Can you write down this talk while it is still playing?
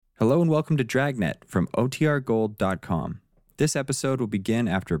Hello and welcome to Dragnet from OTRGold.com. This episode will begin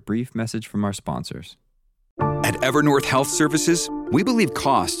after a brief message from our sponsors. At Evernorth Health Services, we believe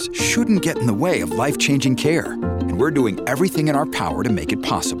costs shouldn't get in the way of life-changing care, and we're doing everything in our power to make it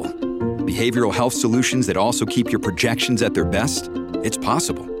possible. Behavioral health solutions that also keep your projections at their best? It's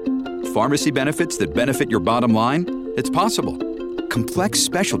possible. Pharmacy benefits that benefit your bottom line? It's possible. Complex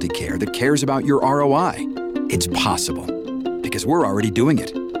specialty care that cares about your ROI? It's possible. Because we're already doing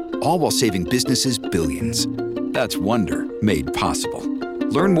it. All while saving businesses billions. That's Wonder made possible.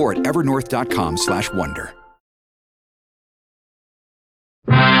 Learn more at evernorth.com/wonder.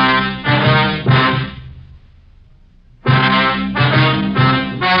 The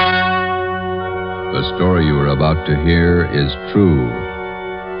story you are about to hear is true.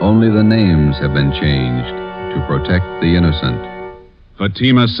 Only the names have been changed to protect the innocent.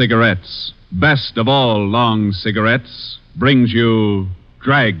 Fatima Cigarettes, best of all long cigarettes, brings you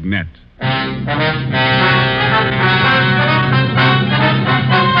Dragnet.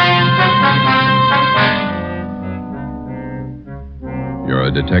 You're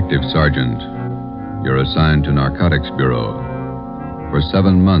a detective sergeant. You're assigned to Narcotics Bureau. For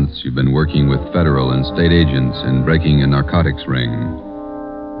 7 months, you've been working with federal and state agents in breaking a narcotics ring.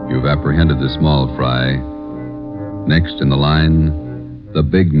 You've apprehended the small fry. Next in the line, the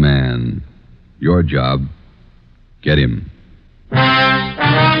big man. Your job, get him.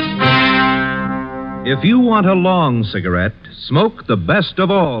 If you want a long cigarette, smoke the best of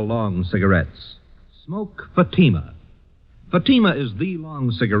all long cigarettes. Smoke Fatima. Fatima is the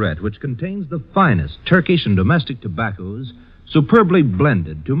long cigarette which contains the finest Turkish and domestic tobaccos superbly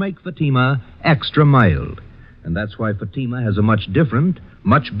blended to make Fatima extra mild. And that's why Fatima has a much different,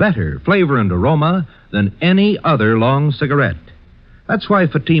 much better flavor and aroma than any other long cigarette. That's why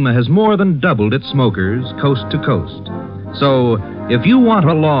Fatima has more than doubled its smokers coast to coast. So, if you want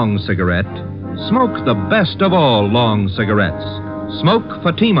a long cigarette, smoke the best of all long cigarettes. Smoke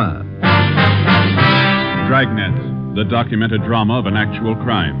Fatima. Dragnet, the documented drama of an actual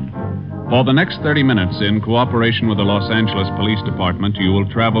crime. For the next 30 minutes, in cooperation with the Los Angeles Police Department, you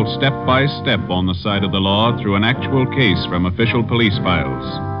will travel step by step on the side of the law through an actual case from official police files.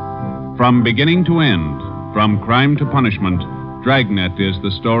 From beginning to end, from crime to punishment, Dragnet is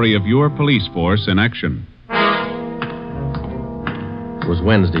the story of your police force in action. It was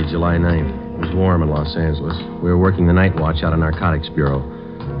Wednesday, July 9th. It was warm in Los Angeles. We were working the night watch out of Narcotics Bureau.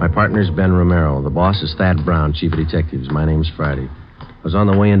 My partner's Ben Romero. The boss is Thad Brown, chief of detectives. My name's Friday. I was on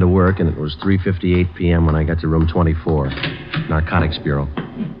the way into work, and it was 3:58 p.m. when I got to room 24, Narcotics Bureau.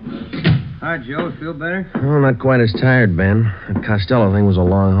 Hi, Joe. Feel better? Oh, not quite as tired, Ben. That Costello thing was a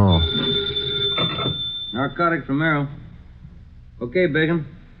long haul. Narcotics Romero. Okay, Bigham.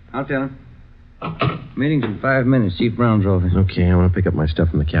 I'll tell him. Meeting's in 5 minutes. Chief Brown drove in. Okay, I want to pick up my stuff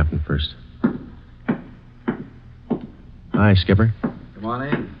from the captain first. Hi, Skipper. Come on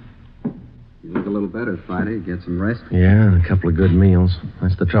in. You look a little better, Friday. Get some rest? Yeah, and a couple of good meals.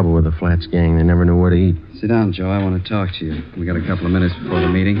 That's the trouble with the Flats gang. They never knew where to eat. Sit down, Joe. I want to talk to you. We got a couple of minutes before the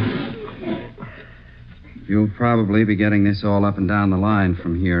meeting. You'll probably be getting this all up and down the line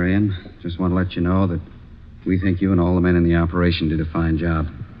from here in. Just want to let you know that we think you and all the men in the operation did a fine job.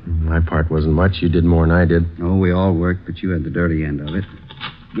 My part wasn't much. You did more than I did. Oh, we all worked, but you had the dirty end of it.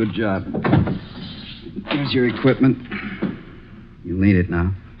 Good job. Here's your equipment. You'll need it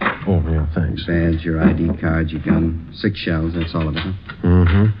now. Oh, yeah, thanks. Badge, your ID card, your gun. 6 shells, that's all of it, huh?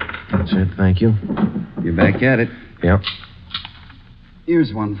 Mm-hmm. That's it, thank you. You're back at it. Yep.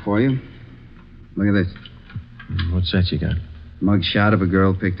 Here's one for you. Look at this. What's that you got? Mug shot of a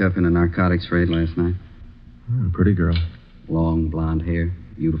girl picked up in a narcotics raid last night. Pretty girl. Long blonde hair,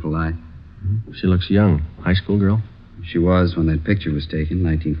 beautiful eye. She looks young. High school girl? She was when that picture was taken,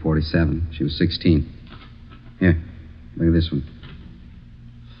 1947. She was 16. Here, look at this one.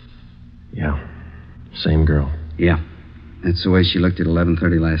 Yeah. Same girl. Yeah. That's the way she looked at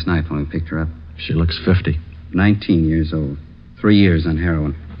 11:30 last night when we picked her up. She looks 50. 19 years old. 3 years on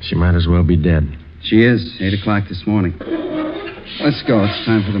heroin. She might as well be dead. She is. 8 o'clock this morning. Let's go. It's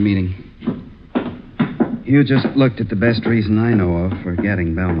time for the meeting. You just looked at the best reason I know of for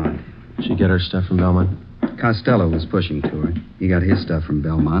getting Belmont. She get her stuff from Belmont? Costello was pushing to her. He got his stuff from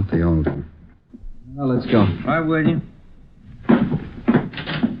Belmont, the old one. Well, let's go. Right with you.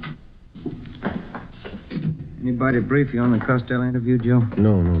 Anybody brief you on the Costello interview, Joe?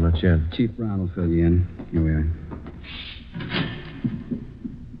 No, not yet. Chief Brown will fill you in. Here we are.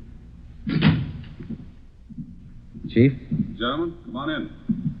 Chief? Gentlemen, come on in.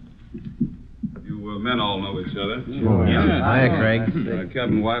 You You men all know each other. Hiya, Craig.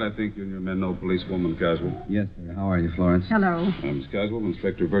 Captain White, I think you and your men know policewoman Caswell. Yes, sir. How are you, Florence? Hello. Miss Caswell,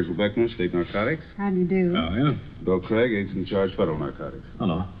 Inspector Virgil Beckner, State Narcotics. How do you do? Oh, yeah. Bill Craig, agent in charge, Federal Narcotics.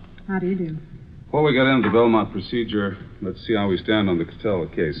 Hello. How do you do? Before we get into the Belmont procedure, let's see how we stand on the Costello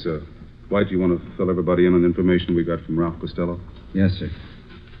case. White, you want to fill everybody in on the information we got from Ralph Costello? Yes, sir.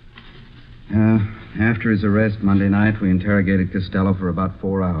 After his arrest Monday night, we interrogated Costello for about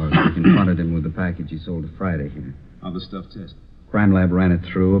 4 hours. We confronted him with the package he sold to Friday here. How'd the stuff test? Crime Lab ran it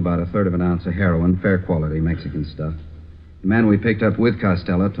through, about a third of an ounce of heroin, fair quality Mexican stuff. The man we picked up with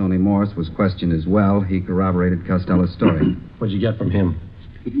Costello, Tony Morse, was questioned as well. He corroborated Costello's story. What'd you get from him?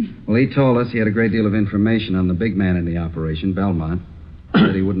 Well, he told us he had a great deal of information on the big man in the operation, Belmont.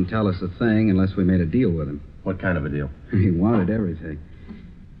 Said he wouldn't tell us a thing unless we made a deal with him. What kind of a deal? He wanted everything.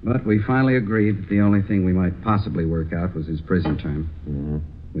 But we finally agreed that the only thing we might possibly work out was his prison term. Mm-hmm.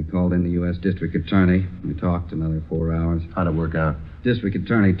 We called in the U.S. District Attorney. We talked another 4 hours. How'd it work out? District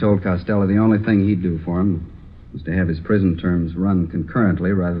Attorney told Costello the only thing he'd do for him was to have his prison terms run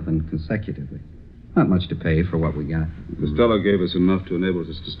concurrently rather than consecutively. Not much to pay for what we got. Costello gave us enough to enable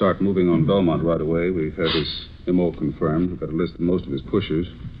us to start moving on Belmont right away. We've had his MO confirmed. We've got a list of most of his pushers.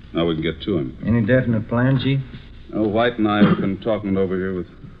 Now we can get to him. Any definite plan, Chief? White and I have been talking it over here with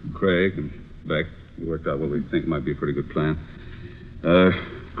Craig and Beck. We worked out what we think might be a pretty good plan.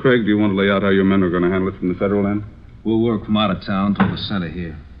 Craig, do you want to lay out how your men are going to handle it from the federal end? We'll work from out of town to the center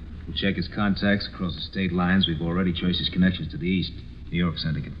here. We'll check his contacts across the state lines. We've already traced his connections to the east, New York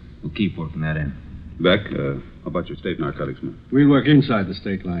syndicate. We'll keep working that in. Beck, how about your state narcotics men? We'll work inside the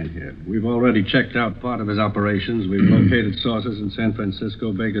state line here. We've already checked out part of his operations. We've located sources in San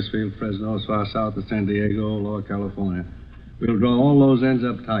Francisco, Bakersfield, Fresno, as far south as San Diego, Lower California. We'll draw all those ends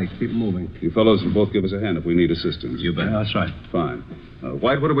up tight. Keep moving. You fellows will both give us a hand if we need assistance. You bet. Yeah, that's right. Fine.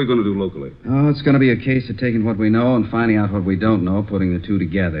 White, what are we going to do locally? Oh, it's going to be a case of taking what we know and finding out what we don't know, putting the two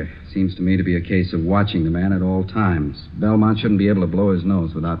together. Seems to me to be a case of watching the man at all times. Belmont shouldn't be able to blow his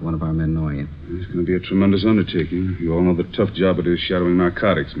nose without one of our men knowing it. It's going to be a tremendous undertaking. You all know the tough job it is shadowing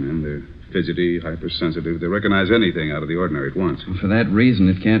narcotics men. They're fidgety, hypersensitive. They recognize anything out of the ordinary at once. Well, for that reason,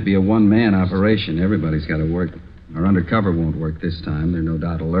 it can't be a one-man operation. Everybody's got to work. Our undercover won't work this time. They're no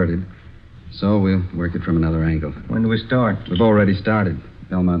doubt alerted. So we'll work it from another angle. When do we start? We've already started.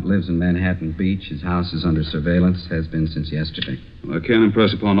 Belmont lives in Manhattan Beach. His house is under surveillance, has been since yesterday. Well, I can't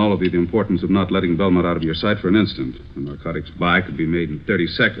impress upon all of you the importance of not letting Belmont out of your sight for an instant. A narcotics buy could be made in 30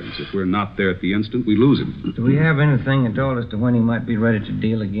 seconds. If we're not there at the instant, we lose him. Do we have anything at all as to when he might be ready to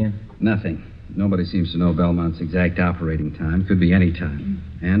deal again? Nothing. Nobody seems to know Belmont's exact operating time. Could be any time.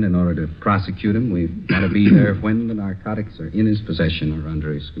 And in order to prosecute him, we've got to be there when the narcotics are in his possession or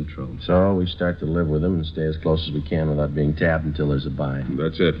under his control. So we start to live with him and stay as close as we can without being tabbed until there's a buy.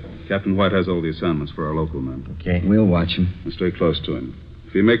 That's it. Captain White has all the assignments for our local men. Okay. We'll watch him. And stay close to him.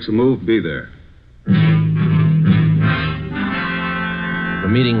 If he makes a move, be there. The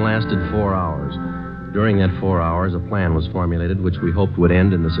meeting lasted 4 hours. During that 4 hours, a plan was formulated which we hoped would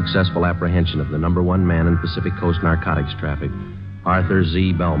end in the successful apprehension of the number one man in Pacific Coast narcotics traffic, Arthur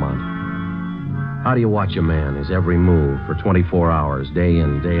Z. Belmont. How do you watch a man, his every move, for 24 hours, day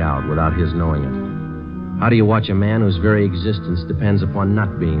in, day out, without his knowing it? How do you watch a man whose very existence depends upon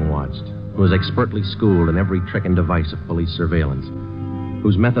not being watched, who is expertly schooled in every trick and device of police surveillance,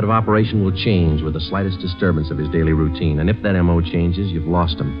 whose method of operation will change with the slightest disturbance of his daily routine, and if that M.O. changes, you've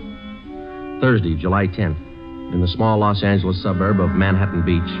lost him. Thursday, July 10th, in the small Los Angeles suburb of Manhattan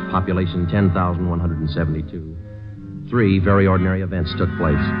Beach, population 10,172, 3 very ordinary events took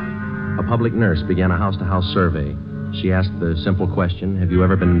place. A public nurse began a house-to-house survey. She asked the simple question, have you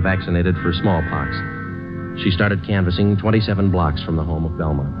ever been vaccinated for smallpox? She started canvassing 27 blocks from the home of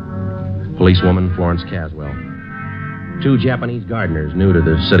Belmont. Policewoman Florence Caswell. 2 Japanese gardeners new to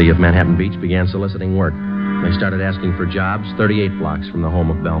the city of Manhattan Beach began soliciting work. They started asking for jobs 38 blocks from the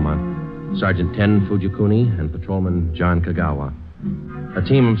home of Belmont. Sergeant Ten Fujikuni and Patrolman John Kagawa. A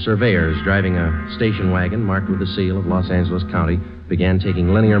team of surveyors driving a station wagon marked with the seal of Los Angeles County began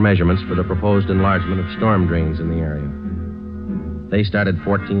taking linear measurements for the proposed enlargement of storm drains in the area. They started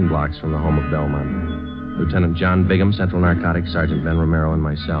 14 blocks from the home of Belmont. Lieutenant John Bigham, Central Narcotics, Sergeant Ben Romero, and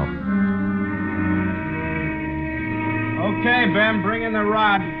myself. Okay, Ben, bring in the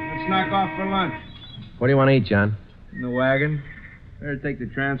rod. Let's knock off for lunch. What do you want to eat, John? In the wagon. Better take the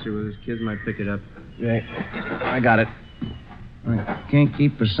transfer with us. Kids might pick it up. Yeah, I got it. I can't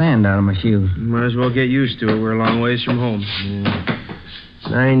keep the sand out of my shoes. Might as well get used to it. We're a long ways from home. Yeah.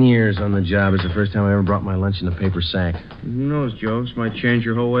 9 years on the job. It's the first time I ever brought my lunch in a paper sack. Who knows, Joe? This might change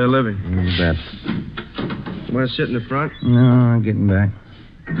your whole way of living. You bet. You want to sit in the front? No, I'm getting back.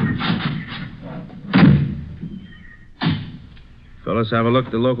 Fellas, have a look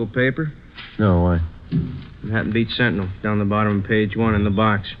at the local paper. No, why? Manhattan Beach Sentinel, down the bottom of page 1 in the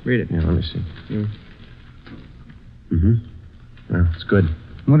box. Read it. Yeah, let me see. Mm. Yeah, it's good.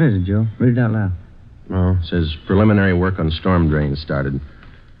 What is it, Joe? Read it out loud. Well, it says preliminary work on storm drains started.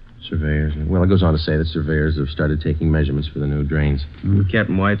 Surveyors. Well, it goes on to say that surveyors have started taking measurements for the new drains.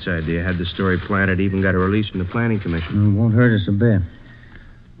 Captain White's idea had the story planted, even got a release from the Planning Commission. It won't hurt us a bit.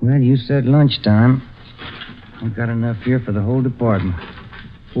 Well, you said lunchtime. I've got enough here for the whole department.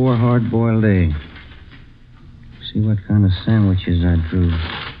 4 hard-boiled eggs. See what kind of sandwiches I drew.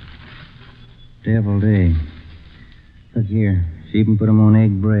 Deviled egg. Look here. She even put them on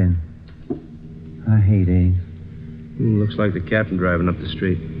egg bread. I hate eggs. Looks like the captain driving up the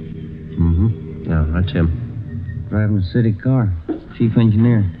street. Mm-hmm. Yeah, that's him. Driving a city car. Chief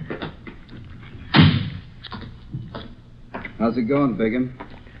engineer. How's it going, Bigham?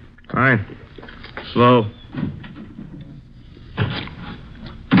 Fine. Slow.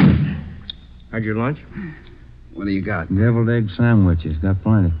 Had your lunch? What do you got? Deviled egg sandwiches. Got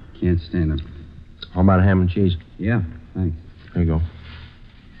plenty. Can't stand them. How about a ham and cheese? Yeah, thanks. There you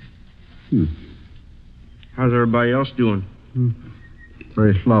go. How's everybody else doing?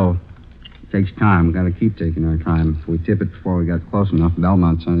 Very slow. It takes time. Got to keep taking our time. If we tip it before we got close enough,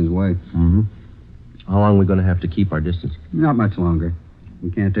 Belmont's on his way. Mm-hmm. How long are we going to have to keep our distance? Not much longer.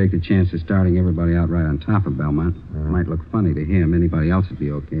 We can't take the chance of starting everybody out right on top of Belmont. It might look funny to him. Anybody else would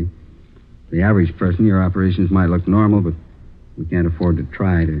be okay. The average person, your operations might look normal, but we can't afford to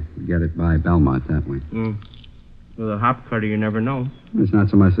try to get it by Belmont that way. With a hop cutter, you never know. It's not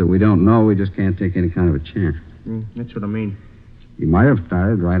so much that we don't know, we just can't take any kind of a chance. That's what I mean. He might have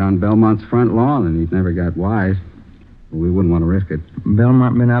started right on Belmont's front lawn, and he's never got wise. But we wouldn't want to risk it.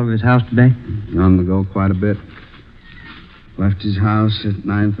 Belmont been out of his house today? On the go quite a bit. Left his house at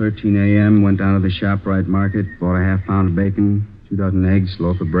 9:13 a.m., went down to the ShopRite market, bought a half-pound of bacon, 2 dozen eggs,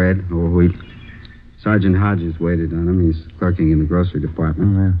 loaf of bread, whole wheat. Sergeant Hodges waited on him. He's clerking in the grocery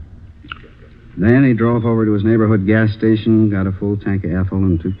department. Oh, yeah. Then he drove over to his neighborhood gas station, got a full tank of ethyl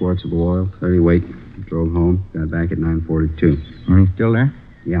and 2 quarts of oil, 30 weight, drove home, got back at 9:42. Are you still there?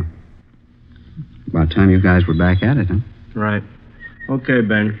 Yeah. About time you guys were back at it, huh? Right. Okay,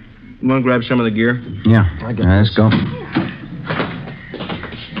 Ben. You want to grab some of the gear? Yeah. Let's go.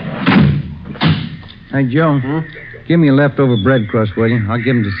 Hey, Joe. Give me a leftover bread crust, will you? I'll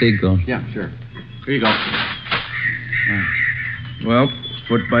give him to Seagull. Yeah, sure. Here you go. Well,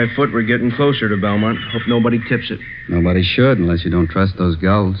 foot by foot, we're getting closer to Belmont. Hope nobody tips it. Nobody should, unless you don't trust those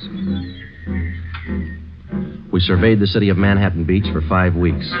gulls. We surveyed the city of Manhattan Beach for 5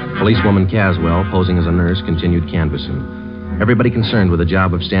 weeks. Policewoman Caswell, posing as a nurse, continued canvassing. Everybody concerned with the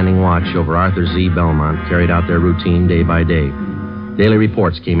job of standing watch over Arthur Z. Belmont carried out their routine day by day. Daily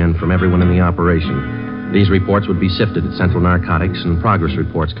reports came in from everyone in the operation. These reports would be sifted at Central Narcotics and progress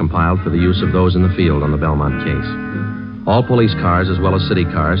reports compiled for the use of those in the field on the Belmont case. All police cars, as well as city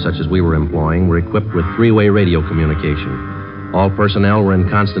cars, such as we were employing, were equipped with 3-way radio communication. All personnel were in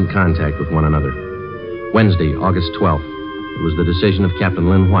constant contact with one another. Wednesday, August 12th. It was the decision of Captain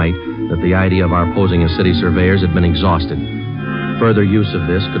Lynn White that the idea of our posing as city surveyors had been exhausted. Further use of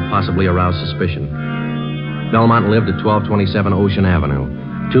this could possibly arouse suspicion. Belmont lived at 1227 Ocean Avenue.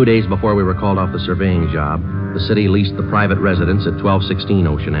 2 days before we were called off the surveying job, the city leased the private residence at 1216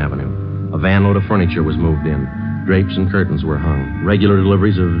 Ocean Avenue. A van load of furniture was moved in. Drapes and curtains were hung. Regular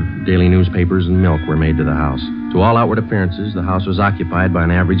deliveries of daily newspapers and milk were made to the house. To all outward appearances, the house was occupied by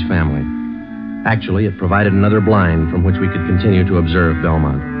an average family. Actually, it provided another blind from which we could continue to observe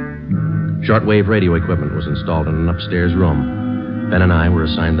Belmont. Shortwave radio equipment was installed in an upstairs room. Ben and I were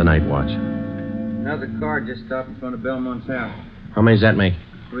assigned the night watch. Another car just stopped in front of Belmont's house. How many does that make?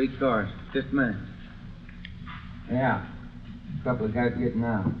 3 cars. Just a minute. Yeah. A couple of guys getting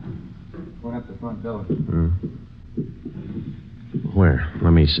out. Went up the front door. Where?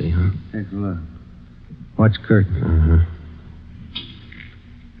 Let me see, huh? Take a look. Watch curtain. Uh-huh.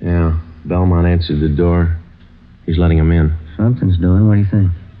 Yeah. Belmont answered the door. He's letting him in. Something's doing. What do you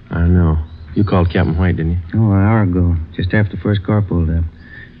think? I don't know. You called Captain White, didn't you? Oh, an hour ago. Just after the first car pulled up.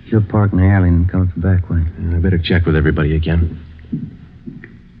 He'll park in the alley and come up the back way. I better check with everybody again.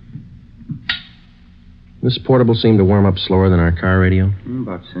 This portable seemed to warm up slower than our car radio.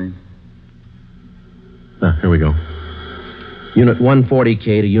 About the same. Here we go. Unit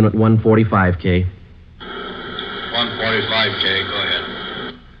 140K to Unit 145K. 145K, go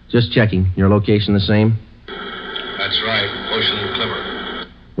ahead. Just checking. Your location the same? That's right, Ocean Clipper.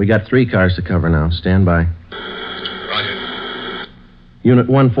 We got 3 cars to cover now. Stand by. Roger. Unit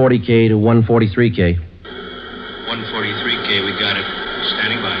 140K to 143K. 143K, we got it.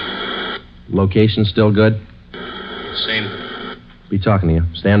 Standing by. Location still good? Same. Be talking to you.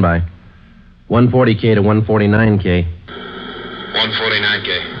 Stand by. 140K to 149K.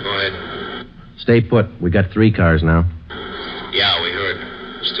 149K. Go ahead. Stay put. We got 3 cars now. Yeah, we heard.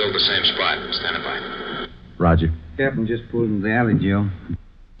 Still the same spot. Standing by. Roger. Captain just pulled into the alley, Joe.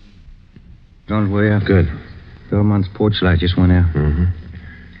 Don't worry up. Good. Belmont's porch light just went out. Mm-hmm.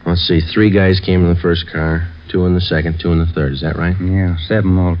 Let's see. 3 guys came in the first car, 2 in the second, 2 in the third. Is that right? Yeah,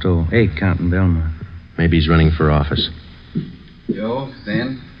 7 all told. 8 counting Belmont. Maybe he's running for office. Joe,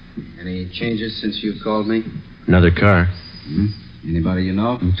 Ben, any changes since you called me? Another car. Hmm? Anybody you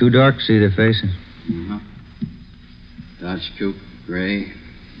know? It's too dark to see their faces. Uh-huh. Dodge Coupe, gray,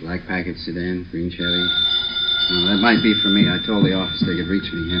 black packet sedan, green Chevy. No, that might be for me. I told the office they could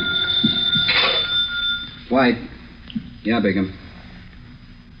reach me here. White. Yeah, Bigham.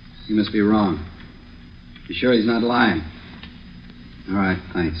 You must be wrong. You sure he's not lying? All right,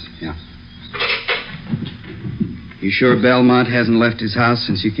 thanks. Yeah. You sure Belmont hasn't left his house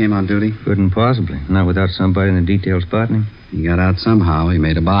since you came on duty? Couldn't possibly. Not without somebody in the detail spotting him. He got out somehow. He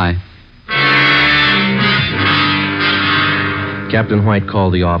made a buy. Captain White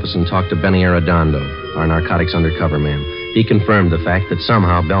called the office and talked to Benny Arredondo, our narcotics undercover man. He confirmed the fact that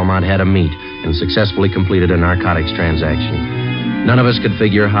somehow Belmont had a meet and successfully completed a narcotics transaction. None of us could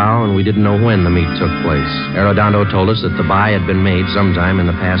figure how, and we didn't know when the meet took place. Arredondo told us that the buy had been made sometime in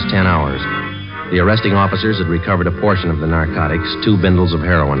the past 10 hours. The arresting officers had recovered a portion of the narcotics, 2 bundles of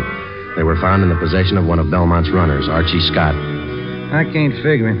heroin. They were found in the possession of one of Belmont's runners, Archie Scott. I can't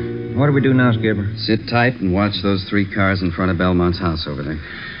figure it. What do we do now, Skipper? Sit tight and watch those 3 cars in front of Belmont's house over there.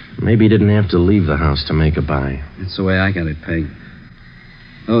 Maybe he didn't have to leave the house to make a buy. That's the way I got it pegged.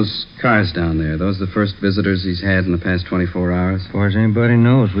 Those cars down there, those the first visitors he's had in the past 24 hours? As far as anybody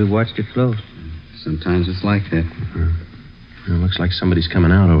knows, we watched it close. Sometimes it's like that. It looks like somebody's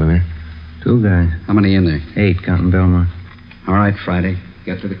coming out over there. 2 guys. How many in there? 8, counting Belmont. All right, Friday.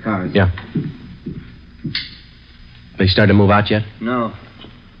 Get to the cars. Yeah. They started to move out yet? No.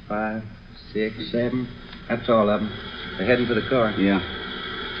 5, 6, 7. That's all of them. They're heading for the car. Yeah.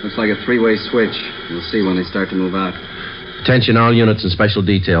 Looks like a 3-way switch. We'll see when they start to move out. Attention, all units and special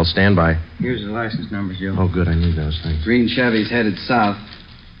details. Stand by. Here's the license numbers, Joe. Oh, good. I need those things. Green Chevy's headed south.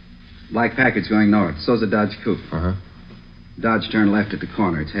 Black Packard's going north. So's a Dodge Coupe. Uh-huh. Dodge turned left at the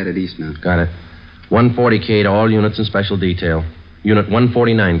corner. It's headed east now. Got it. 140K to all units and special detail. Unit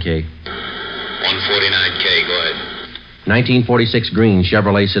 149K. 149K, go ahead. 1946 green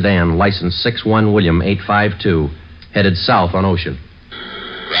Chevrolet sedan, license 61 William 852, headed south on Ocean.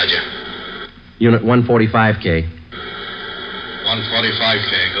 Roger. Unit 145K.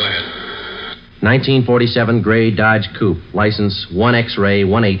 145K, go ahead. 1947 gray Dodge Coupe, license 1 X-ray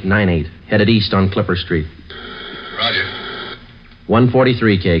 1898, headed east on Clipper Street. Roger.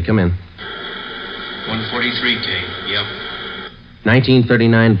 143K, come in. 143K, yep.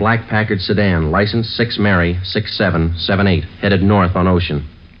 1939 black Packard sedan, license 6 Mary 6778, headed north on Ocean.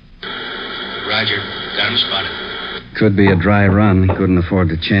 Roger. Got him spotted. Could be a dry run. He couldn't afford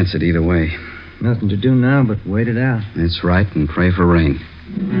to chance it either way. Nothing to do now but wait it out. That's right, and pray for rain.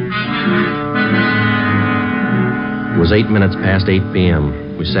 It was 8 minutes past 8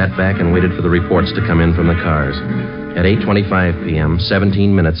 p.m. We sat back and waited for the reports to come in from the cars. At 8:25 p.m.,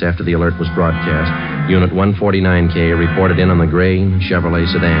 17 minutes after the alert was broadcast, Unit 149K reported in on the gray Chevrolet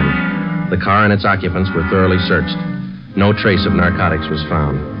sedan. The car and its occupants were thoroughly searched. No trace of narcotics was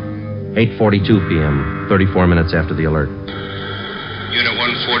found. 8:42 p.m., 34 minutes after the alert. Unit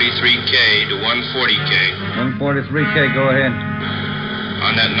 143K to 140K. 143K, go ahead.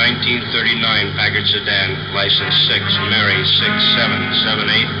 On that 1939 Packard sedan, license 6 Mary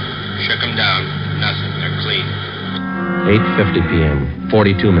 6778. Shook them down. Nothing. They're clean. 8:50 p.m.,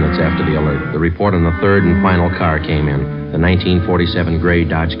 42 minutes after the alert, the report on the third and final car came in, the 1947 gray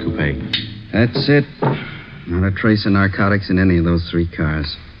Dodge Coupe. That's it. Not a trace of narcotics in any of those 3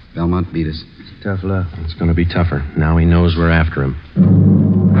 cars. Belmont beat us. Tough luck. It's going to be tougher. Now he knows we're after him.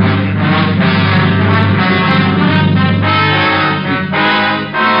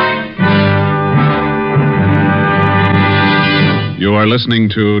 You are listening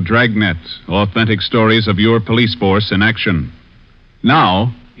to Dragnet, authentic stories of your police force in action.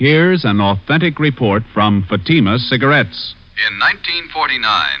 Now, here's an authentic report from Fatima Cigarettes. In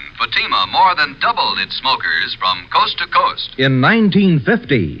 1949, Fatima more than doubled its smokers from coast to coast. In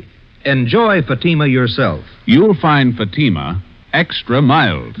 1950, enjoy Fatima yourself. You'll find Fatima extra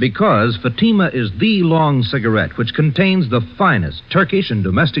mild. Because Fatima is the long cigarette which contains the finest Turkish and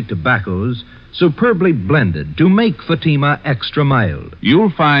domestic tobaccos superbly blended to make Fatima extra mild. You'll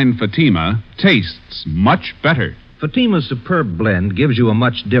find Fatima tastes much better. Fatima's superb blend gives you a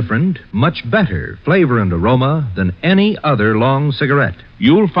much different, much better flavor and aroma than any other long cigarette.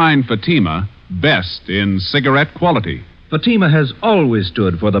 You'll find Fatima best in cigarette quality. Fatima has always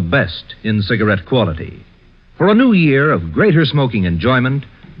stood for the best in cigarette quality. For a new year of greater smoking enjoyment,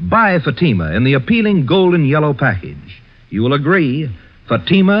 buy Fatima in the appealing golden yellow package. You will agree,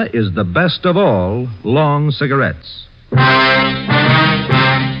 Fatima is the best of all long cigarettes.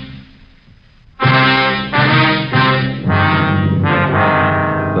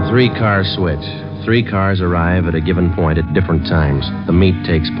 The three-car switch. 3 cars arrive at a given point at different times. The meet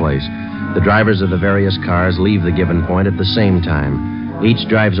takes place. The drivers of the various cars leave the given point at the same time. Each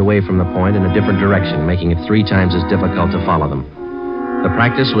drives away from the point in a different direction, making it 3 times as difficult to follow them. The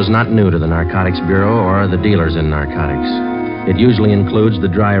practice was not new to the Narcotics Bureau or the dealers in narcotics. It usually includes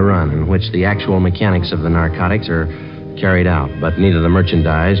the dry run, in which the actual mechanics of the narcotics are carried out, but neither the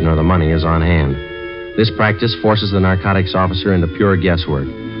merchandise nor the money is on hand. This practice forces the narcotics officer into pure guesswork.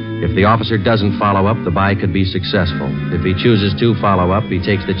 If the officer doesn't follow up, the buy could be successful. If he chooses to follow up, he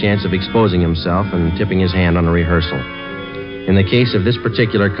takes the chance of exposing himself and tipping his hand on a rehearsal. In the case of this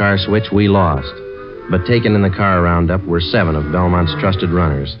particular car switch, we lost. But taken in the car roundup were 7 of Belmont's trusted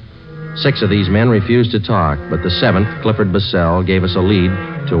runners. 6 of these men refused to talk, but the 7th, Clifford Bassell, gave us a lead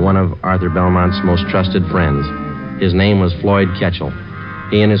to one of Arthur Belmont's most trusted friends. His name was Floyd Ketchel.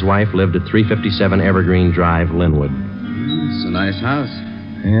 He and his wife lived at 357 Evergreen Drive, Linwood. It's a nice house.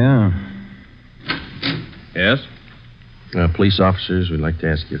 Yeah. Yes? Police officers, we'd like to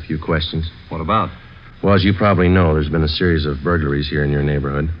ask you a few questions. What about? Well, as you probably know, there's been a series of burglaries here in your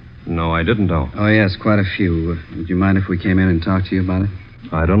neighborhood. No, I didn't know. Oh, yes, quite a few. Would you mind if we came in and talked to you about it?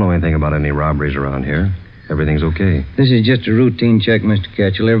 I don't know anything about any robberies around here. Everything's okay. This is just a routine check, Mr.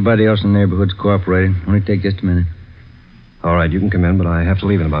 Ketchel. Everybody else in the neighborhood's cooperating. Only take just a minute. All right, you can come in, but I have to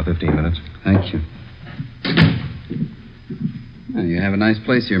leave in about 15 minutes. Thank you. Well, you have a nice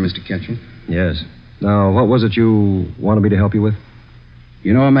place here, Mr. Ketchel. Yes. Now, what was it you wanted me to help you with?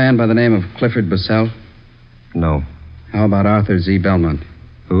 You know a man by the name of Clifford Bassell? No. How about Arthur Z. Belmont?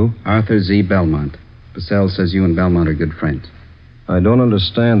 Who? Arthur Z. Belmont. Bassell says you and Belmont are good friends. I don't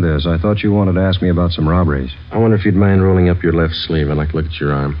understand this. I thought you wanted to ask me about some robberies. I wonder if you'd mind rolling up your left sleeve. I'd like to look at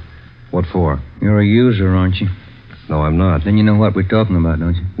your arm. What for? You're a user, aren't you? No, I'm not. Then you know what we're talking about,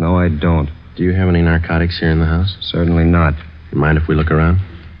 don't you? No, I don't. Do you have any narcotics here in the house? Certainly not. You mind if we look around?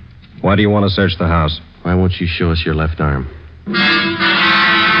 Why do you want to search the house? Why won't you show us your left arm?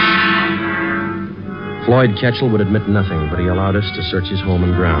 Floyd Ketchel would admit nothing, but he allowed us to search his home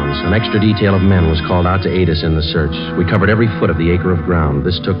and grounds. An extra detail of men was called out to aid us in the search. We covered every foot of the acre of ground.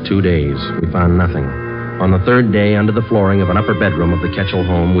 This took 2 days. We found nothing. On the 3rd day, under the flooring of an upper bedroom of the Ketchel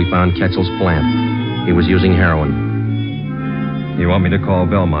home, we found Ketchel's plant. He was using heroin. You want me to call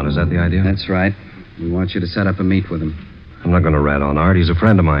Belmont, is that the idea? That's right. We want you to set up a meet with him. I'm not going to rat on Art. He's a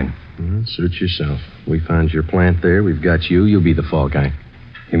friend of mine. Suit yourself. We found your plant there. We've got you. You'll be the fall guy.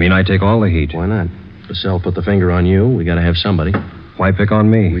 You mean I take all the heat? Why not? Bassell put the finger on you. We got to have somebody. Why pick on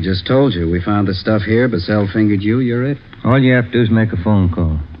me? We just told you. We found the stuff here. Bassell fingered you. You're it. All you have to do is make a phone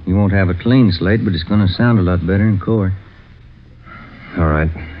call. You won't have a clean slate, but it's going to sound a lot better in court. All right.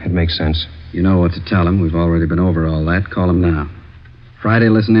 It makes sense. You know what to tell him. We've already been over all that. Call him now. Friday,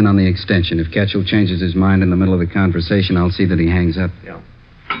 listen in on the extension. If Ketchel changes his mind in the middle of the conversation, I'll see that he hangs up. Yeah.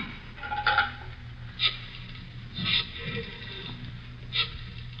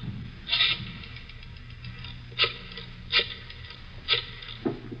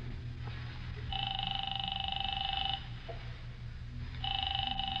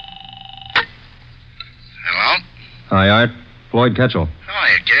 Hello? Hi, Art. Floyd Ketchel.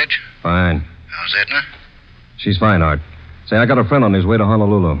 Hiya, Kedge. Fine. How's Edna? She's fine, Art. Say, I got a friend on his way to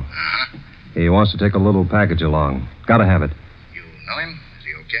Honolulu. Uh-huh. He wants to take a little package along. Gotta have it. You know him? Is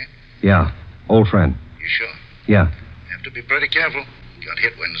he okay? Yeah. Old friend. You sure? Yeah. Have to be pretty careful. Got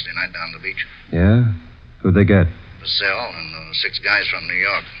hit Wednesday night down the beach. Yeah? Who'd they get? Bassell and 6 guys from New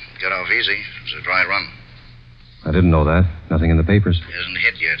York. Got off easy. It was a dry run. I didn't know that. Nothing in the papers. Hasn't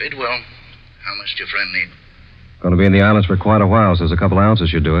hit yet. It will. How much do your friend need? Going to be in the islands for quite a while. Says a couple ounces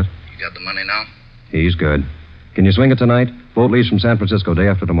should do it. You got the money now? He's good. Can you swing it tonight? Boat leaves from San Francisco day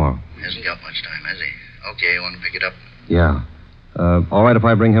after tomorrow. Hasn't got much time, has he? Okay, you want to pick it up? Yeah. All right if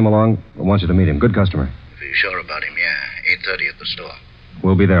I bring him along? I want you to meet him. Good customer. If you're sure about him, yeah. 8:30 at the store.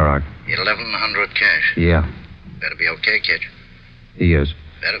 We'll be there, Art. 1,100 cash. Yeah. Better be okay, Kedge. He is.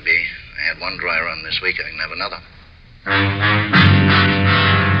 Better be. I had one dry run this week. I can have another.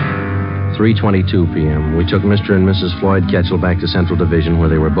 3:22 p.m. We took Mr. and Mrs. Floyd Ketchel back to Central Division, where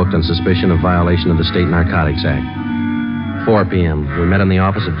they were booked on suspicion of violation of the State Narcotics Act. 4 p.m. We met in the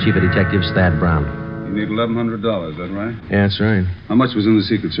office of Chief of Detectives Thad Brown. You need $1,100, is that right? Yeah, that's right. How much was in the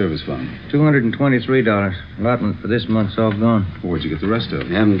Secret Service fund? $223. Allotment for this month's all gone. Well, where'd you get the rest of it?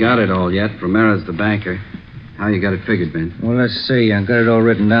 You haven't got it all yet. Romero's the banker. How you got it figured, Ben? Well, let's see. I got it all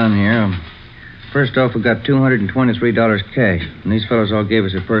written down here. First off, we got $223 cash. And these fellows all gave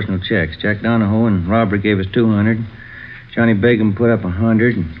us their personal checks. Jack Donahoe and Robert gave us $200. Johnny Begum put up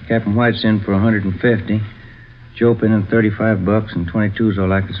 $100. And Captain White's in for $150. Joe put in $35, and 22's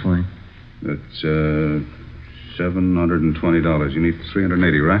all I could swing. That's, $720. You need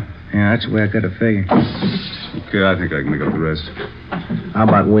 $380, right? Yeah, that's the way I got it figured. Okay, I think I can make up the rest. How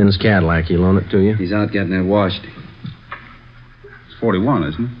about Wynn's Cadillac? He loan it to you? He's out getting it washed. It's 41,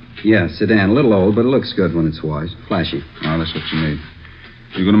 isn't it? Yeah, sedan. A little old, but it looks good when it's washed. Flashy. Oh, that's what you need.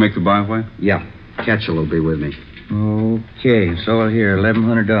 You going to make the buy, White? Yeah. Ketchel will be with me. Okay, it's all here,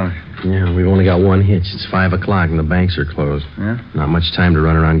 $1,100. Yeah, we've only got one hitch. It's 5 o'clock and the banks are closed. Yeah? Not much time to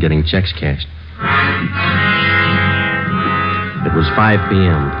run around getting checks cashed. It was 5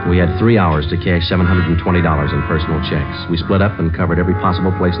 p.m. We had 3 hours to cash $720 in personal checks. We split up and covered every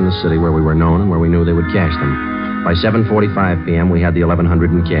possible place in the city where we were known and where we knew they would cash them. By 7:45 p.m., we had the $1,100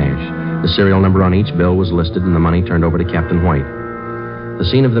 in cash. The serial number on each bill was listed and the money turned over to Captain White. The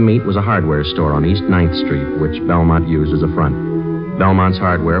scene of the meet was a hardware store on East 9th Street, which Belmont used as a front. Belmont's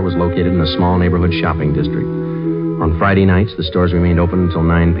hardware was located in a small neighborhood shopping district. On Friday nights, the stores remained open until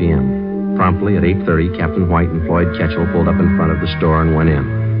 9 p.m. Promptly at 8:30, Captain White and Floyd Ketchel pulled up in front of the store and went in.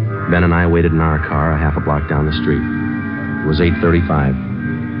 Ben and I waited in our car a half a block down the street. It was 8:35.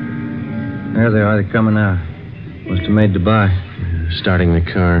 There they are. They're coming out. Must have made the buy. Starting the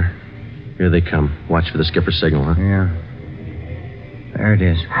car. Here they come. Watch for the skipper's signal, huh? Yeah. There it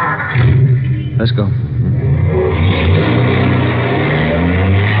is. Let's go.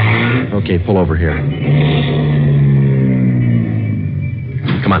 Okay, pull over here.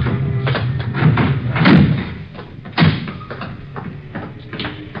 Come on.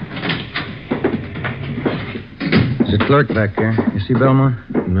 There's a clerk back there. You see Belmont?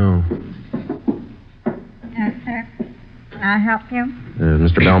 No. Yes, sir. Can I help you? Is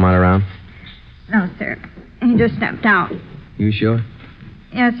Mr. Belmont around? No, sir. He just stepped out. You sure?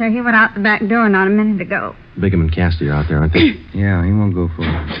 Yes, sir. He went out the back door not a minute ago. Bigham and Cassidy are out there, aren't they? Yeah, he won't go for it.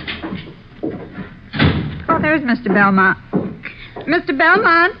 Oh, there's Mr. Belmont. Mr.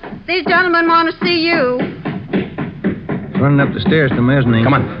 Belmont, these gentlemen want to see you. Running up the stairs to mezzanine.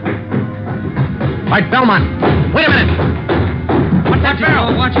 Come on. Right, Belmont. Wait a minute. What's that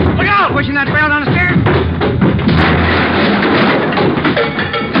barrel? Watch it. Look out! Pushing that barrel down the stairs.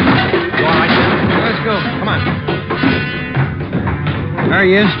 You all right? Let's go. Come on. There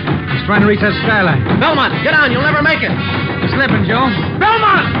he is. He's trying to reach that skylight. Belmont, get on. You'll never make it. You're slipping, Joe.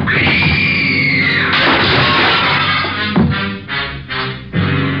 Belmont!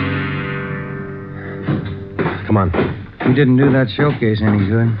 Come on. He didn't do that showcase any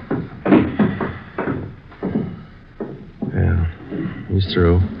good. Yeah, he's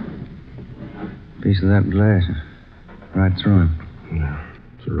through. Piece of that glass. Right through him. Yeah,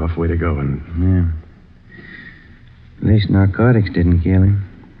 it's a rough way to go, isn't it? Yeah. At least narcotics didn't kill him.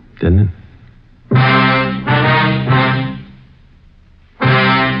 Didn't it?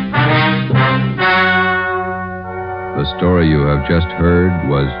 The story you have just heard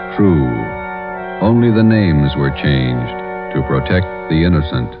was true. Only the names were changed to protect the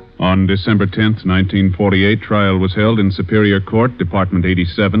innocent. On December 10th, 1948, trial was held in Superior Court, Department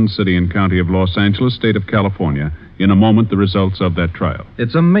 87, City and County of Los Angeles, State of California. In a moment, the results of that trial.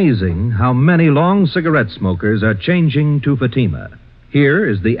 It's amazing how many long cigarette smokers are changing to Fatima. Here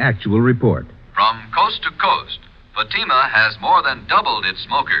is the actual report. From coast to coast, Fatima has more than doubled its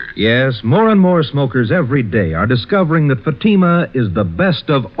smokers. Yes, more and more smokers every day are discovering that Fatima is the best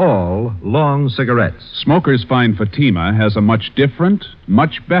of all long cigarettes. Smokers find Fatima has a much different,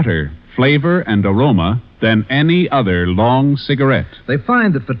 much better flavor and aroma than any other long cigarette. They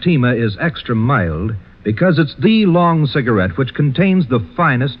find that Fatima is extra mild because it's the long cigarette which contains the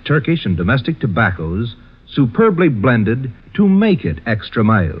finest Turkish and domestic tobaccos superbly blended to make it extra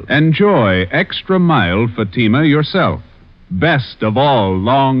mild. Enjoy extra mild Fatima yourself. Best of all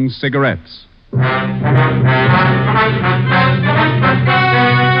long cigarettes.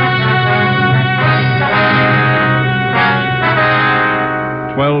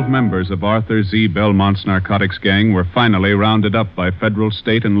 12 members of Arthur Z. Belmont's narcotics gang were finally rounded up by federal,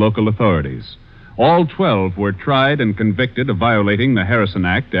 state, and local authorities. All 12 were tried and convicted of violating the Harrison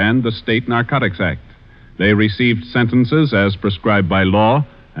Act and the State Narcotics Act. They received sentences as prescribed by law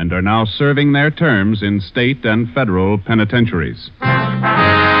and are now serving their terms in state and federal penitentiaries.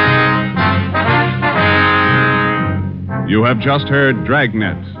 You have just heard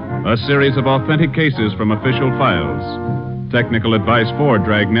Dragnet, a series of authentic cases from official files. Technical advice for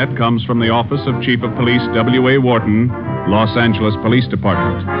Dragnet comes from the Office of Chief of Police W.A. Wharton, Los Angeles Police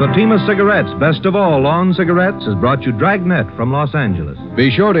Department. Fatima Cigarettes, best of all long cigarettes, has brought you Dragnet from Los Angeles.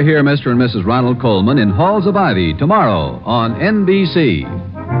 Be sure to hear Mr. and Mrs. Ronald Coleman in Halls of Ivy tomorrow on NBC.